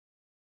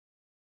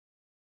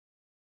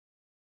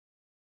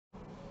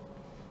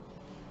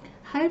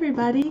Hi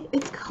everybody,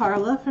 it's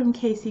Carla from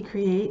Casey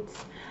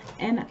Creates,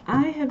 and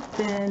I have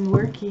been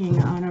working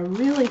on a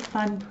really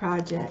fun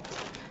project.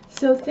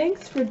 So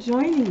thanks for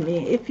joining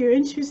me. If you're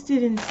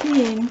interested in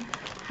seeing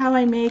how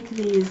I make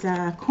these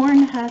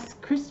corn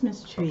husk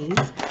Christmas trees,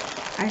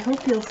 I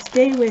hope you'll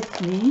stay with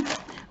me.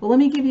 Well, let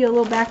me give you a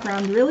little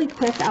background really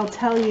quick. I'll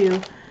tell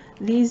you,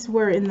 these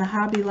were in the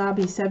Hobby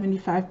Lobby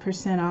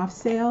 75% off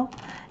sale,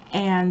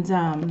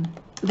 and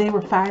they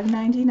were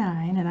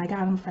 $5.99, and I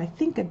got them for I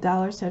think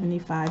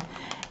 $1.75.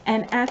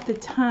 And at the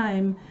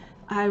time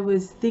I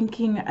was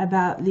thinking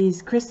about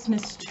these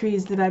Christmas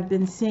trees that I've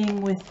been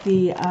seeing with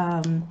the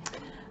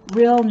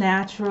real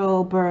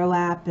natural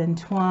burlap and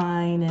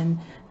twine, and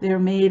they're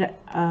made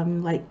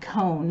like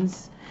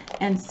cones.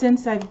 And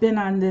since I've been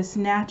on this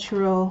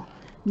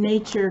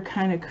nature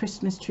kind of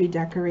Christmas tree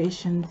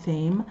decoration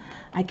theme,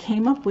 I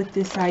came up with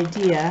this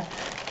idea.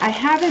 I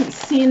haven't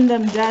seen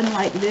them done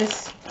like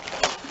this.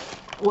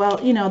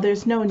 Well, you know,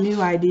 there's no new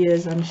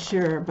ideas, I'm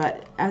sure,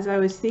 but as I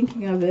was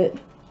thinking of it,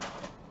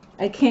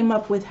 I came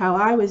up with how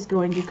I was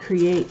going to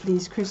create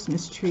these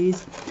Christmas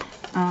trees,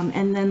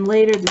 and then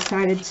later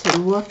decided to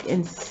look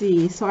and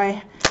see. So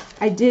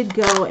I did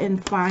go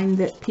and find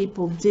that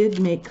people did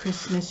make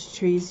Christmas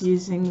trees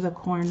using the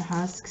corn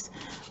husks,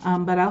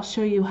 but I'll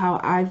show you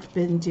how I've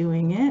been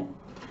doing it.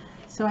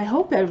 So I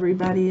hope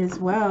everybody is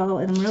well,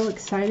 and I'm real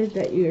excited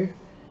that you're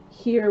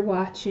here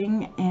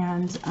watching,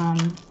 and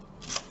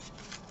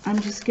I'm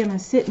just gonna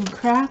sit and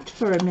craft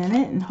for a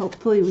minute, and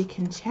hopefully we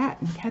can chat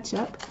and catch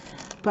up.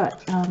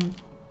 But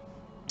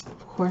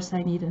of course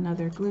I need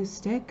another glue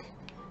stick.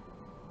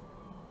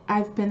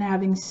 I've been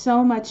having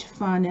so much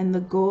fun, and the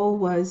goal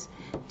was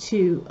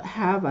to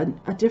have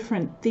a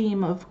different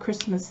theme of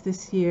Christmas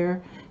this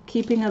year,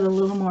 keeping it a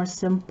little more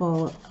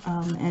simple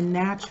and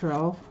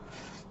natural.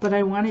 But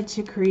I wanted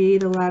to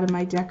create a lot of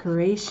my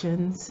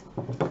decorations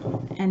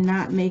and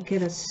not make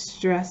it a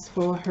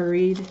stressful,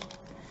 hurried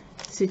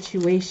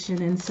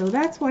situation, and so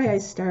that's why I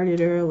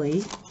started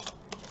early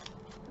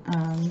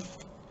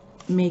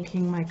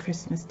making my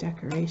Christmas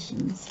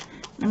decorations.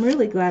 I'm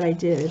really glad I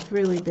did. I've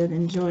really been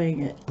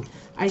enjoying it.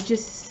 I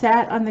just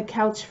sat on the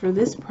couch for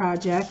this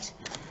project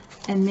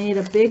and made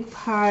a big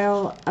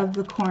pile of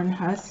the corn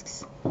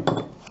husks,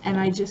 and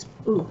I just,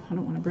 ooh, I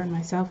don't want to burn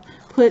myself,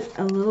 put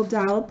a little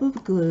dollop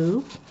of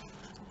glue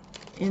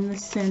in the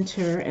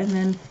center and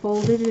then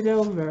folded it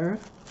over.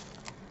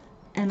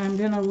 And I'm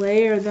going to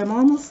layer them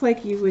almost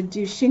like you would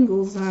do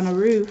shingles on a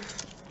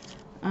roof,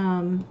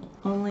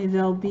 only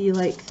they'll be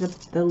like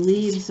the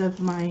leaves of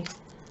my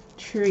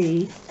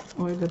tree,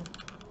 or the,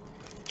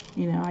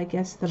 you know, I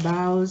guess the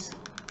boughs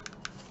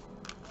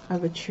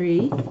of a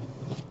tree,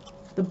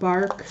 the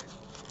bark.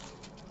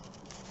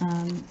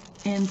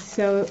 And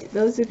so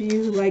those of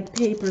you who like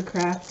paper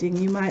crafting,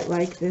 you might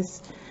like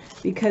this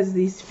because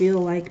these feel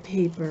like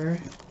paper,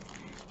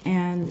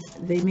 and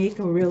they make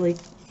a really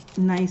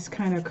nice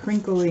kind of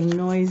crinkling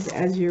noise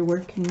as you're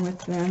working with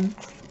them.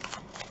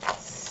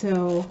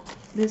 So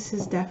this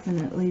has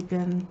definitely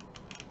been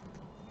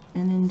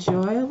an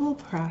enjoyable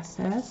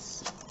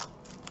process,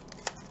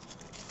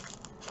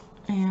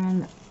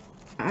 and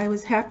I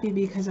was happy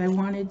because I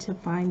wanted to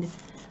find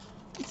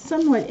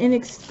somewhat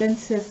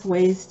inexpensive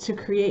ways to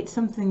create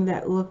something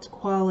that looked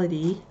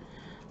quality.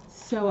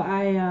 So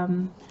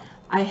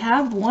I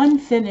have one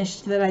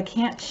finished that I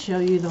can't show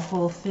you the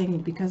whole thing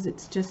because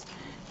it's just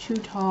too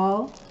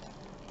tall.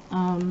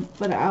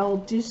 But I'll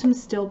do some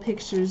still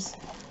pictures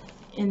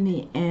in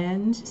the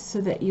end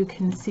so that you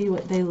can see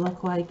what they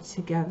look like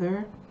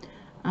together.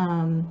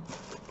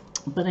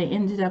 But I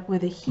ended up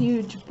with a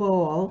huge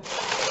bowl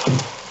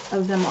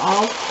of them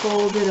all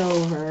folded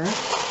over,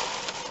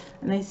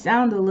 and they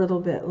sound a little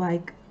bit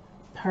like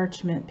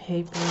parchment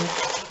paper.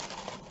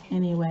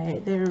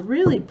 Anyway, they're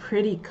really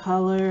pretty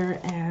color,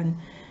 and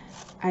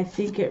I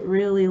think it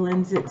really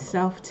lends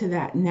itself to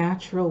that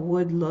natural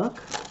wood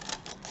look.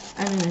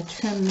 I'm going to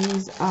trim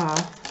these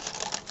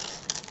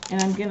off,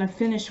 and I'm going to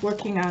finish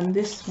working on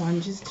this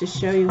one just to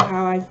show you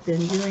how I've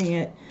been doing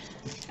it.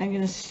 I'm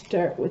going to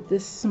start with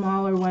this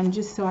smaller one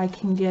just so I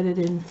can get it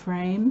in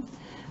frame.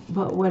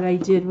 But what I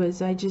did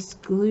was I just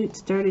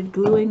started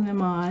gluing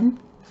them on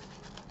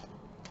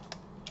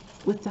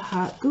with the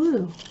hot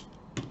glue,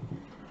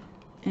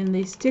 and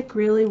they stick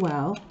really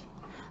well.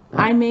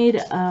 I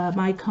made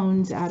my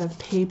cones out of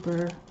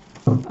paper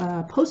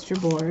poster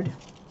board,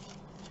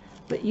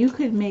 but you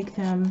could make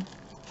them,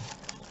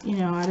 you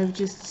know, out of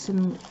just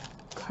some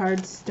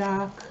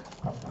cardstock,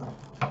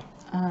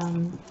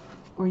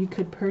 or you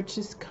could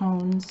purchase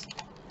cones.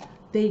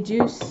 They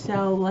do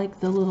sell like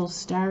the little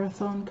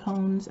styrofoam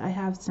cones. I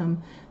have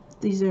some.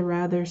 These are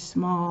rather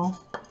small.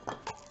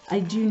 I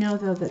do know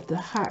though that the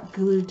hot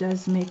glue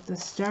does make the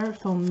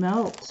styrofoam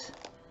melt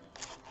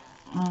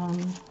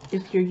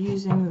if you're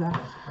using the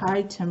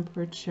high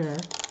temperature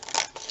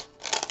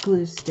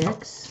glue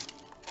sticks.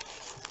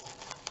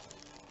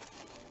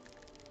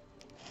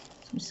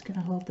 I'm just going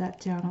to hold that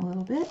down a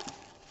little bit.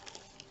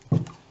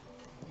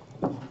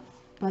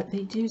 But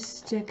they do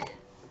stick.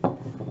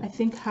 I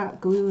think hot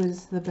glue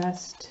is the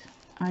best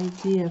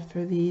idea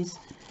for these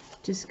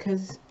just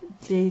because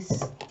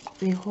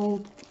they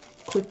hold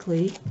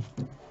quickly.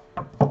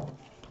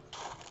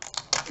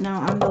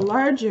 Now on the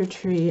larger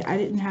tree, I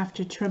didn't have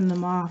to trim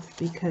them off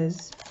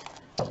because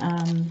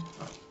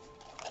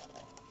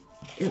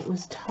it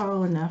was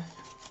tall enough.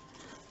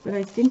 But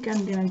I think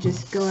I'm going to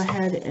just go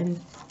ahead and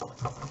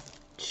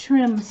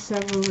trim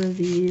several of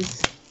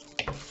these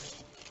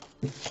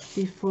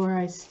before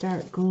I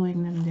start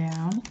gluing them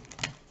down.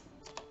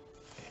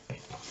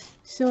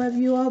 So have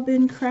you all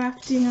been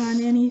crafting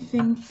on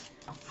anything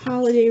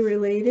holiday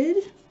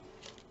related?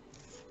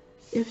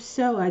 If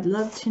so, I'd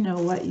love to know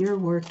what you're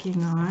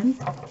working on.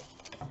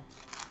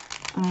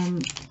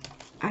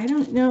 I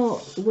don't know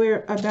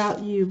where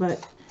about you,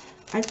 but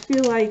I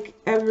feel like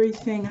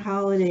everything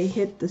holiday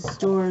hit the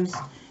stores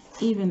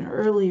even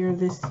earlier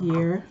this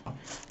year.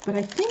 But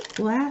I think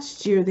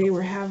last year they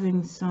were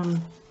having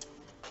some,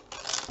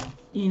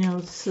 you know,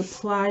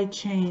 supply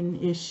chain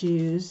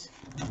issues.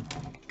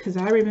 Because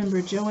I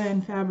remember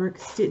Joann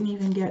Fabrics didn't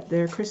even get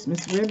their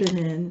Christmas ribbon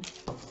in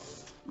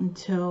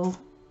until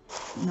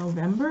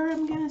November,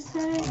 I'm gonna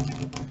say.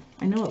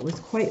 I know it was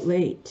quite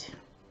late.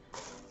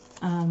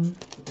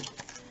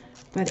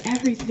 But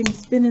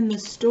everything's been in the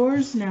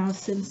stores now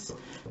since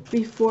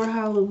before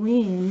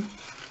Halloween,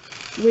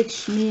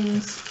 which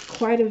means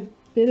quite a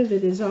bit of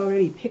it is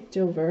already picked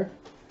over.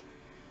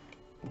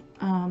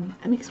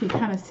 It makes me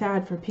kind of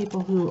sad for people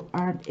who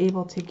aren't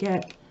able to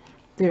get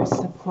their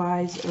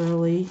supplies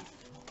early.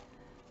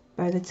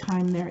 By the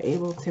time they're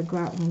able to go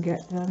out and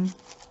get them,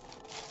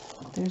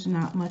 there's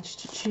not much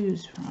to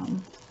choose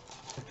from.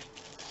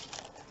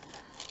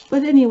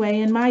 But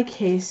anyway, in my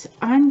case,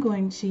 I'm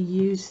going to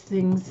use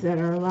things that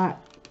are a lot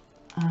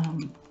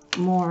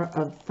more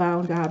of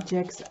found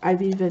objects.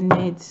 I've even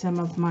made some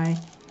of my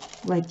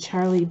like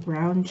Charlie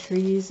Brown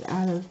trees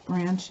out of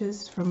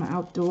branches from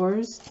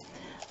outdoors.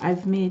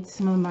 I've made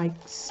some of my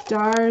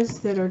stars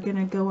that are going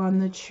to go on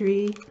the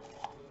tree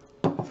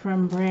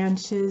from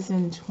branches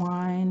and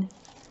twine,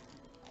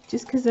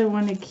 just because I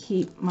want to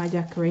keep my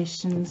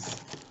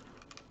decorations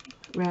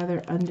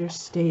rather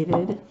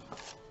understated.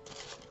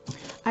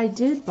 I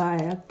did buy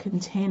a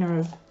container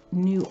of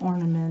new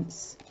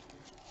ornaments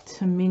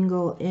to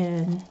mingle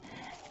in,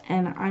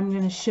 and I'm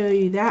going to show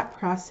you that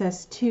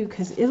process too,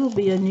 because it'll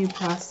be a new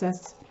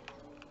process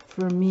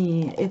for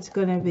me. It's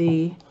going to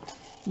be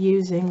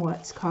using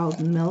what's called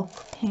milk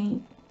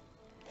paint,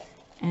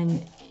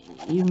 and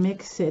you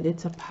mix it.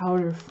 It's a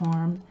powder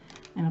form,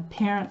 and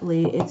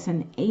apparently it's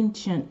an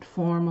ancient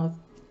form of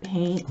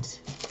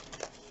paint,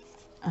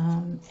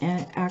 and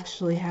it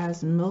actually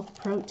has milk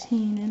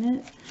protein in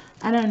it.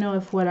 I don't know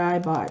if what I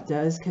bought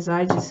does, because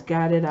I just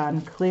got it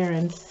on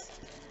clearance,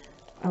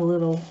 a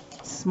little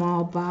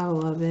small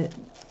bottle of it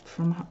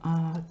from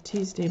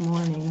Tuesday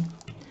morning.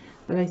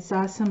 But I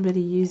saw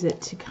somebody use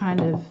it to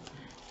kind of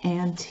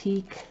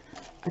antique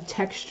a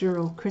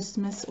textural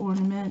Christmas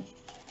ornament,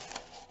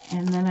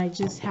 and then I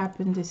just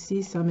happened to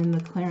see some in the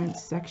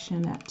clearance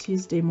section at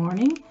Tuesday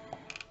morning,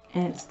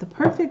 and it's the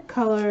perfect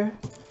color,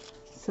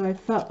 so I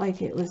felt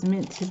like it was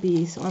meant to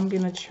be. So I'm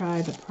gonna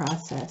try the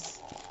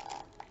process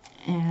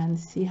and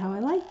see how I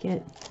like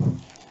it.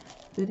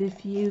 But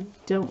if you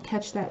don't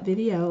catch that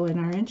video and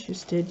are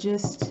interested,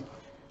 just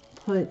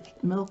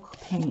put milk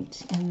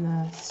paint in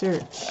the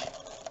search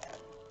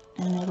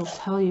and it'll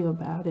tell you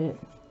about it.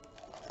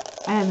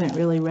 I haven't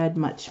really read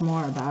much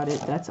more about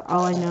it. That's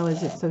all I know,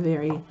 is it's a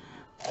very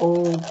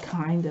old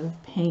kind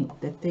of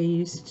paint that they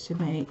used to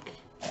make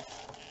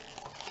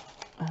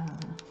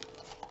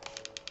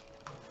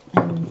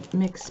and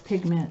mix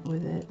pigment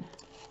with it.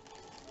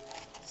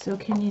 So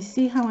can you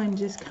see how I'm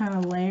just kind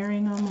of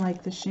layering them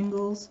like the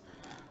shingles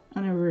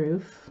on a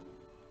roof?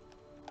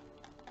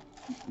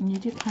 And you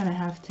do kind of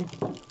have to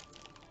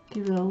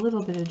give it a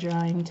little bit of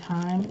drying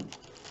time,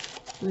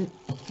 but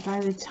by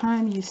the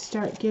time you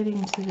start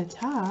getting to the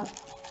top,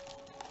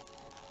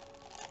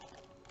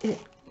 it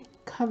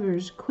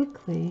covers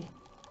quickly.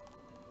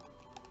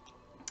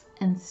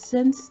 And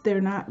since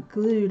they're not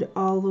glued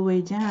all the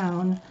way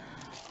down,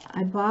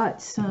 I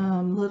bought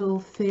some little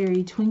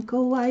fairy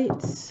twinkle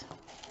lights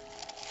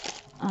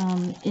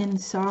in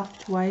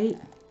soft white.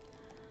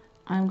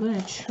 I'm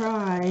going to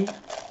try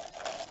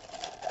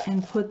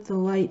and put the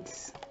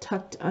lights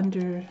tucked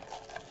under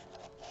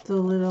the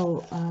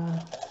little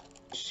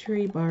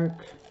tree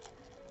bark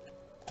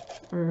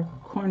or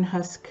corn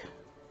husk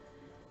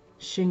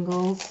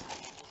shingles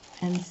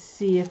and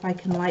see if I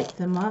can light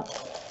them up.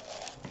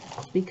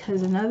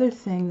 Because another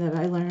thing that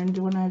I learned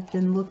when I've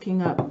been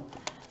looking up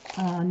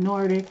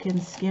Nordic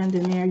and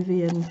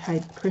Scandinavian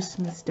type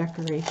Christmas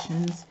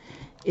decorations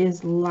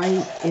is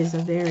light is a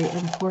very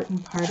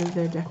important part of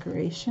their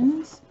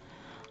decorations.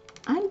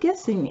 I'm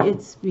guessing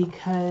it's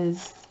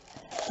because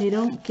they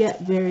don't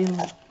get very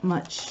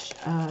much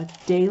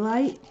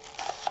daylight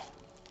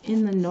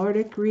in the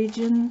Nordic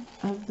region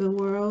of the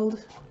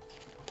world.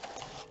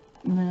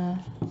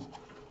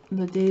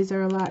 The days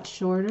are a lot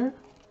shorter,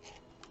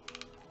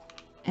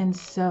 and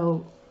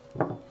so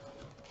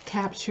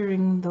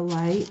capturing the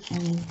light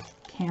and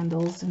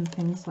candles and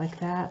things like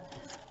that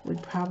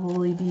would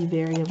probably be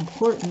very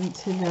important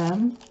to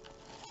them.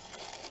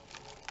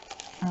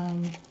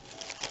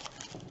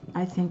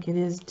 I think it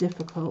is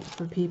difficult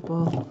for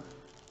people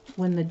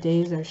when the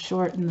days are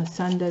short and the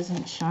sun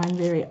doesn't shine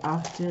very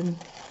often.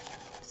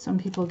 Some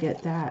people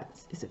get that,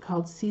 is it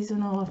called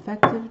seasonal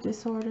affective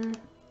disorder?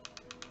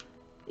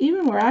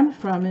 Even where I'm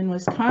from in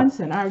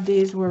Wisconsin, our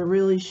days were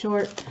really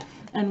short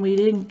and we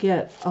didn't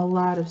get a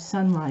lot of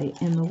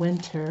sunlight in the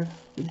winter.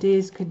 The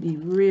days could be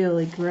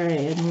really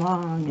gray and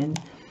long and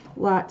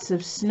lots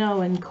of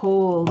snow and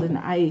cold and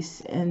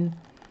ice, and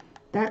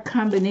that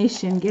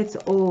combination gets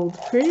old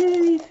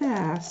pretty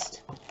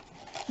fast.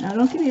 Now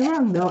don't get me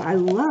wrong though, I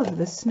love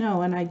the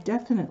snow and I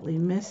definitely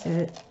miss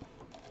it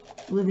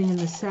living in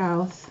the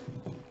South.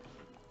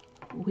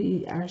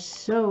 We are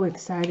so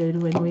excited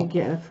when we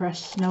get a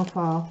fresh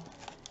snowfall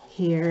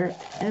here,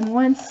 and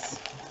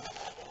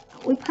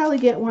we probably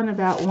get one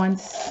about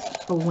once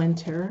a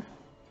winter.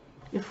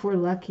 If we're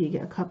lucky,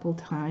 a couple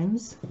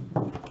times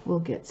we'll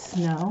get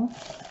snow.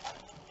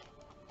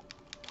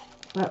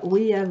 But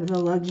we have the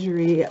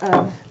luxury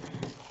of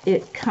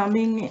it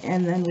coming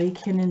and then we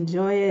can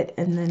enjoy it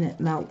and then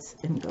it melts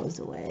and goes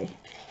away.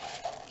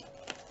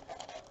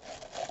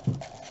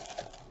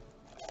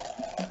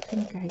 I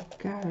think I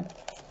got a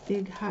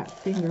big hot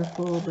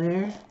fingerful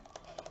there.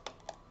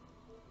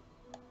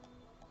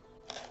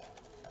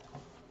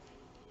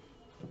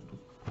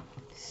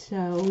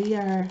 So we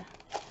are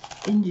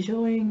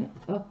enjoying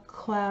a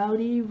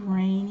cloudy,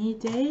 rainy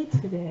day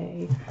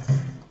today.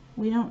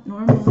 We don't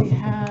normally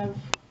have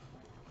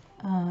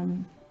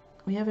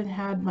we haven't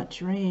had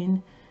much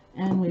rain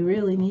and we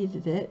really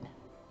needed it,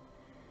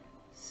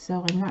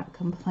 so I'm not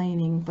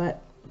complaining,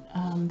 but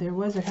there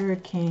was a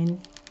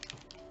hurricane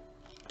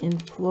in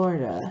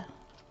Florida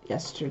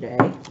yesterday,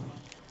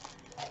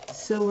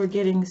 so we're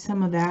getting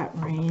some of that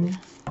rain,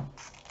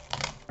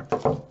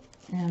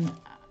 and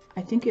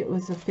I think it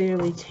was a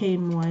fairly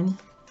tame one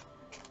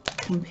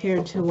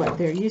compared to what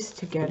they're used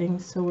to getting,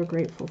 so we're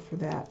grateful for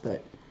that,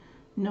 but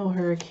no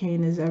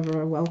hurricane is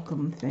ever a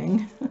welcome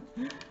thing.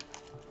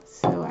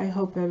 So I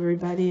hope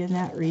everybody in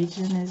that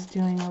region is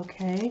doing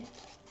okay.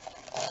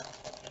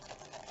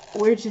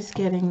 We're just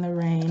getting the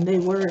rain. They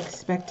were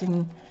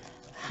expecting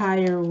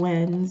higher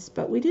winds,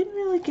 but we didn't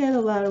really get a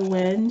lot of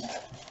wind.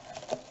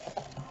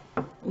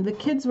 The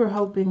kids were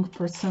hoping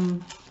for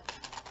some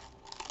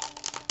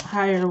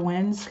higher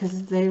winds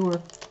because they were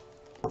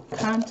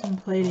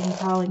contemplating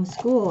calling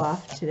school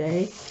off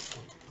today,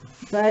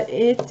 but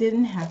it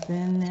didn't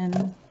happen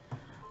and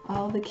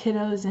all the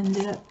kiddos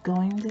ended up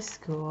going to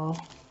school.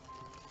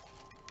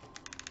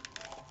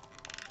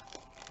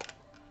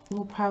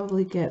 We'll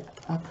probably get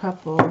a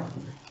couple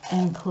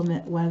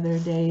inclement weather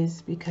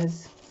days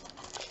because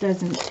it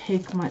doesn't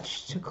take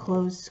much to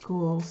close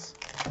schools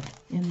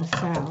in the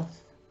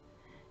South.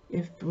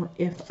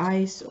 If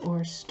ice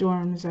or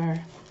storms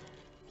are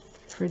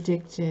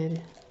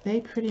predicted,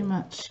 they pretty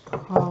much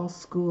call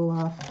school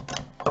off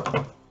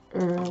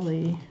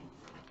early.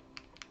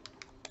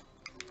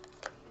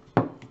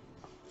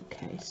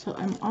 Okay, so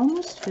I'm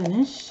almost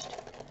finished,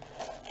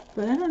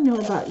 but I don't know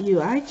about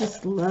you. I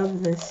just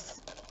love this.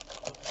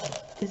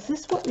 Is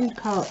this what we'd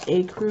call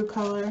ecru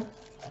color?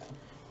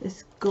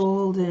 This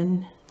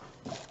golden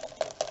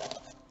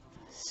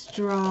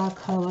straw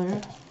color.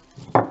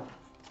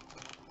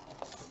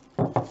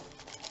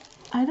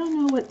 I don't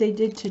know what they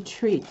did to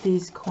treat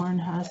these corn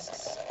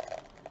husks.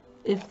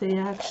 If they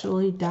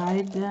actually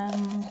dyed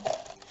them.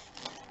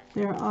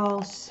 They're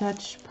all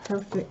such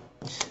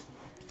perfect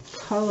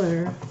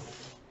color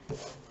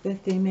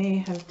that they may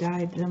have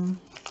dyed them.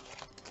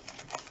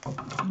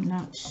 I'm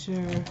not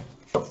sure.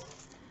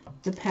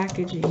 The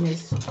packaging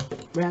is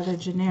rather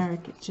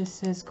generic. It just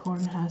says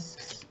corn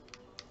husks.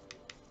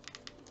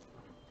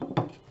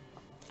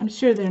 I'm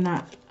sure they're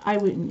not, I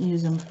wouldn't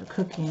use them for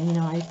cooking. You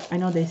know, I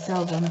know they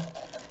sell them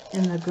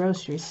in the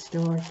grocery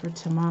store for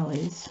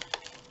tamales.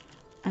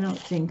 I don't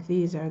think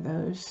these are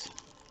those.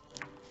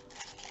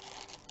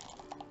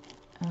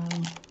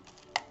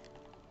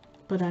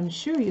 But I'm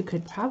sure you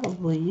could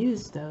probably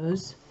use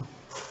those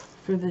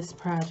for this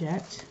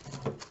project.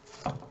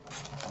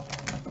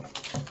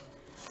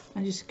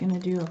 I'm just going to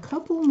do a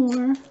couple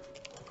more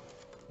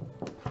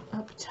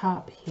up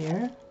top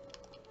here.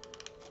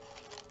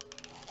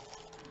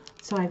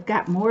 So I've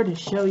got more to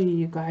show you,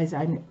 you guys.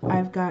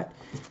 I've got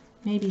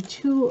maybe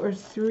 2 or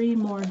 3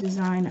 more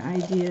design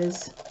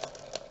ideas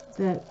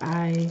that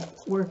I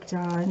worked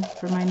on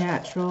for my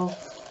natural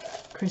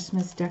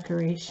Christmas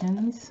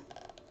decorations.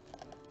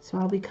 So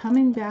I'll be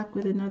coming back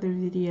with another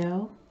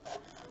video.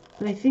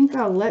 But I think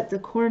I'll let the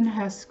corn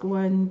husk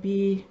one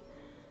be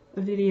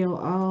a video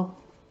all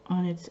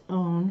on its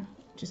own.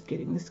 Just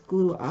getting this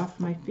glue off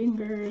my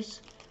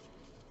fingers.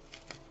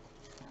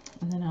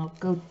 And then I'll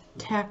go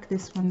tack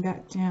this one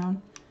back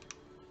down.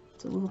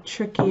 It's a little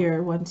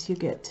trickier once you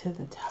get to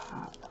the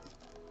top,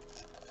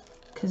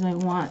 because I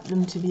want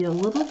them to be a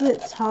little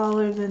bit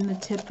taller than the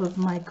tip of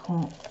my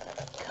cone.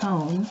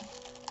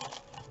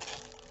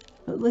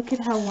 But look at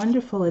how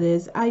wonderful it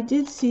is. I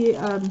did see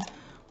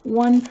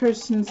one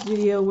person's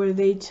video where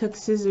they took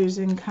scissors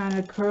and kind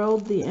of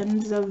curled the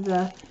ends of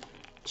the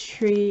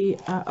tree,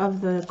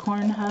 of the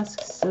corn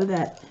husks, so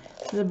that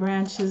the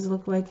branches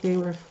look like they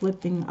were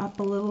flipping up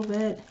a little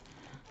bit,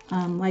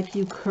 like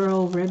you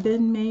curl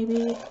ribbon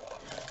maybe.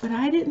 But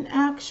I didn't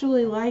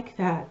actually like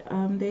that.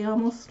 They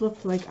almost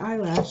looked like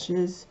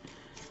eyelashes.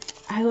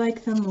 I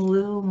like them a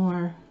little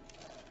more,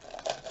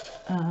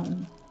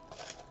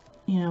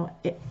 you know,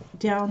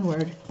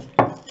 downward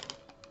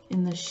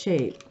in the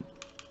shape,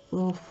 a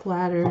little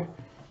flatter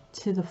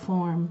to the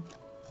form.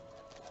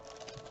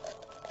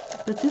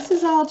 But this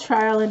is all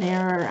trial and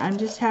error. I'm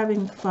just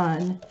having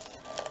fun.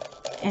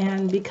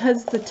 And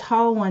because the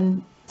tall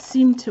one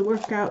seemed to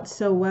work out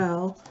so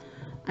well,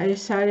 I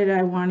decided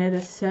I wanted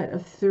a set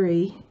of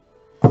 3.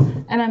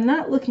 And I'm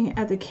not looking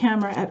at the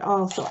camera at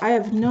all, so I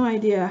have no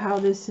idea how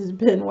this has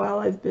been while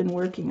I've been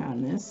working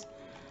on this.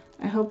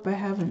 I hope I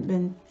haven't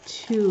been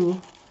too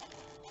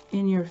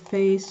in your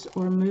face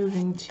or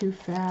moving too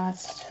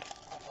fast.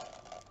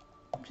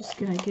 I'm just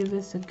going to give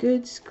this a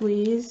good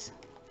squeeze.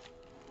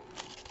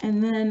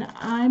 And then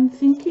I'm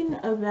thinking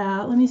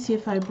about, let me see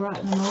if I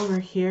brought them over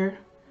here.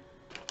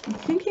 I'm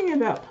thinking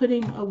about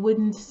putting a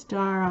wooden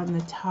star on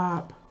the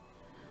top,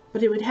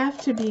 but it would have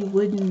to be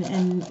wooden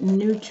and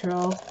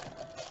neutral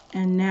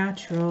and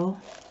natural.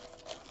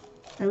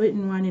 I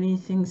wouldn't want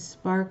anything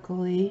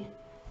sparkly.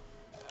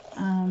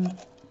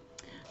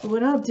 But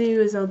what I'll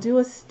do is I'll do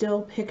a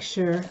still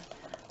picture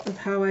of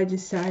how I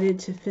decided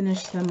to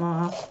finish them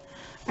off.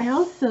 I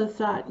also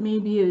thought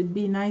maybe it would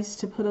be nice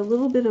to put a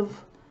little bit of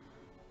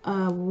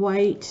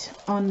white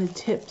on the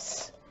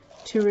tips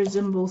to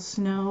resemble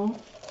snow.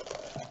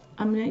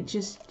 I'm going to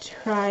just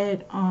try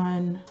it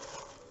on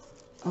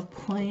a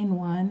plain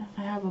one.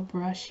 I have a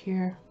brush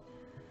here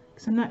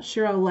because I'm not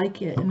sure I'll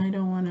like it and I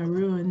don't want to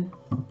ruin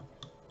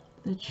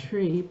the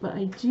tree. But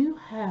I do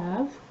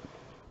have,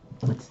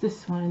 what's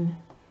this one?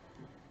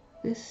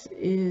 This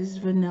is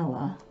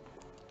vanilla.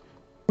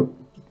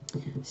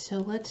 So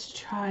let's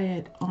try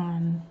it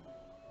on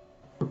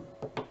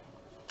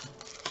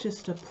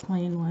just a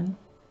plain one.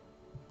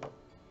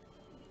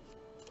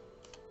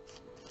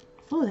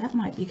 Oh, that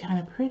might be kind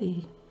of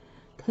pretty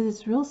because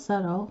it's real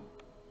subtle.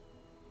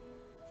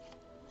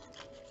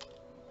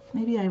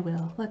 Maybe I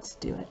will. Let's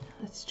do it.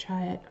 Let's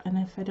try it. And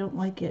if I don't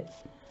like it,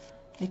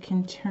 I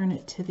can turn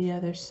it to the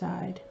other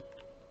side.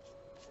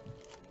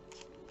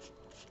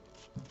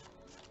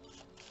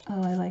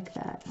 Oh, I like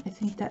that. I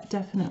think that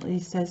definitely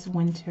says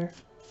winter.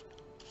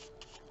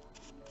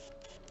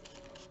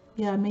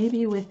 Yeah,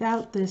 maybe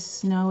without this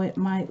snow, it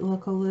might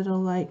look a little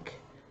like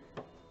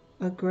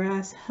a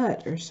grass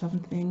hut or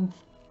something.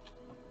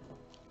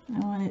 I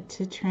want it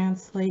to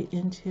translate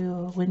into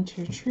a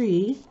winter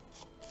tree.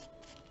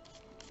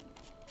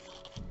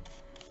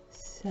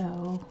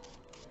 So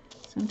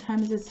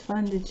sometimes it's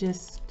fun to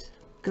just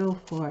go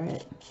for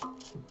it.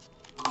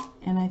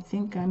 And I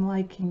think I'm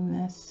liking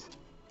this.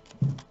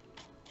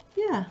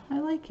 Yeah, I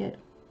like it.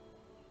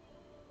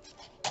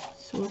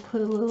 So we'll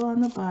put a little on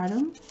the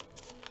bottom.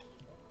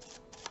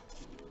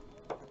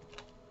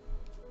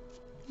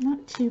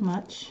 Not too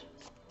much.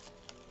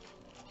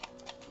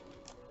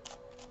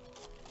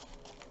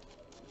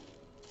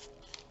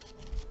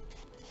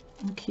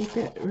 And keep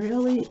it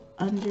really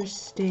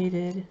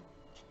understated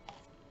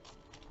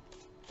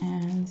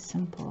and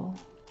simple.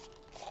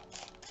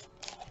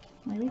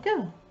 There we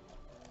go.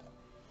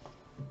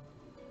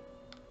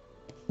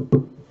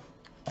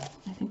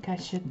 I think I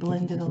should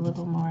blend it a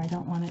little more. I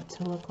don't want it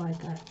to look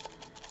like a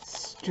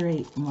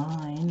straight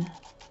line.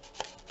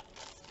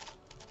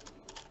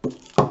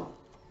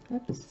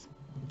 Oops.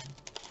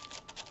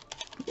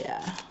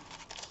 Yeah.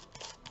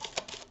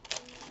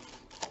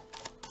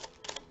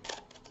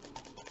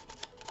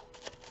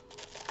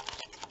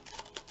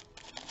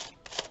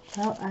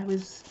 Well, I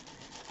was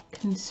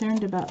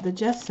concerned about the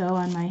gesso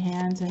on my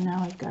hands, and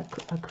now I've got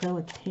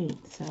acrylic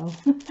paint, so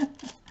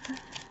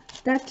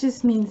that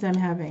just means I'm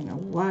having a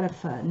lot of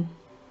fun.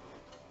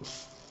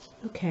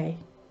 Okay.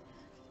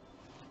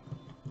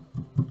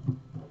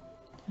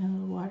 A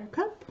little water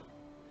cup.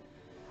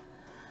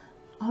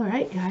 All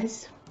right,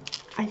 guys.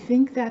 I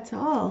think that's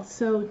all.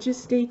 So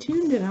just stay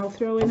tuned, and I'll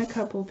throw in a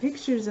couple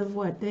pictures of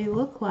what they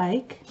look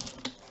like.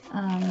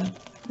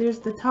 There's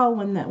the tall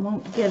one that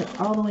won't get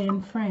all the way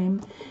in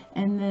frame,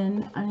 and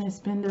then I'm going to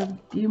spend a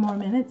few more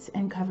minutes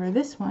and cover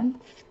this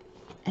one,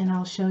 and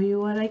I'll show you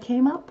what I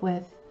came up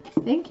with.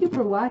 Thank you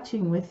for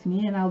watching with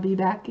me, and I'll be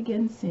back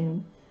again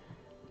soon.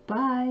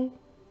 Bye!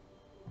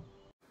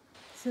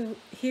 So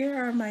here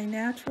are my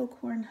natural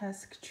corn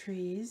husk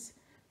trees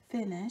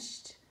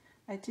finished.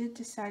 I did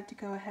decide to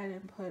go ahead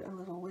and put a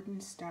little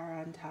wooden star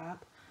on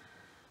top,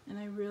 and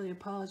I really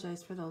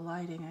apologize for the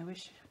lighting. I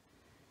wish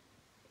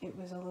it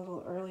was a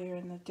little earlier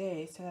in the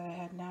day so that I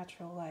had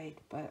natural light,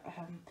 but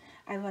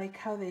I like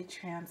how they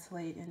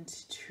translate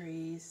into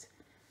trees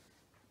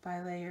by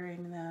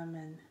layering them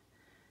and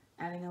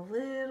adding a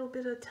little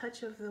bit of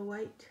touch of the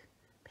white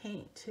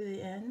paint to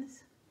the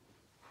ends.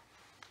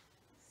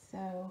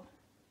 So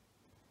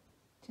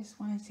just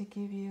wanted to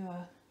give you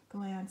a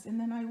glance, and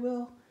then I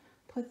will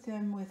put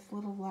them with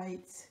little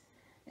lights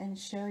and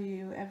show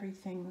you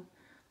everything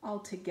all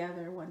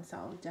together once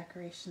all the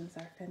decorations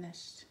are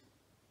finished.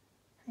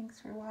 Thanks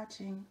for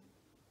watching.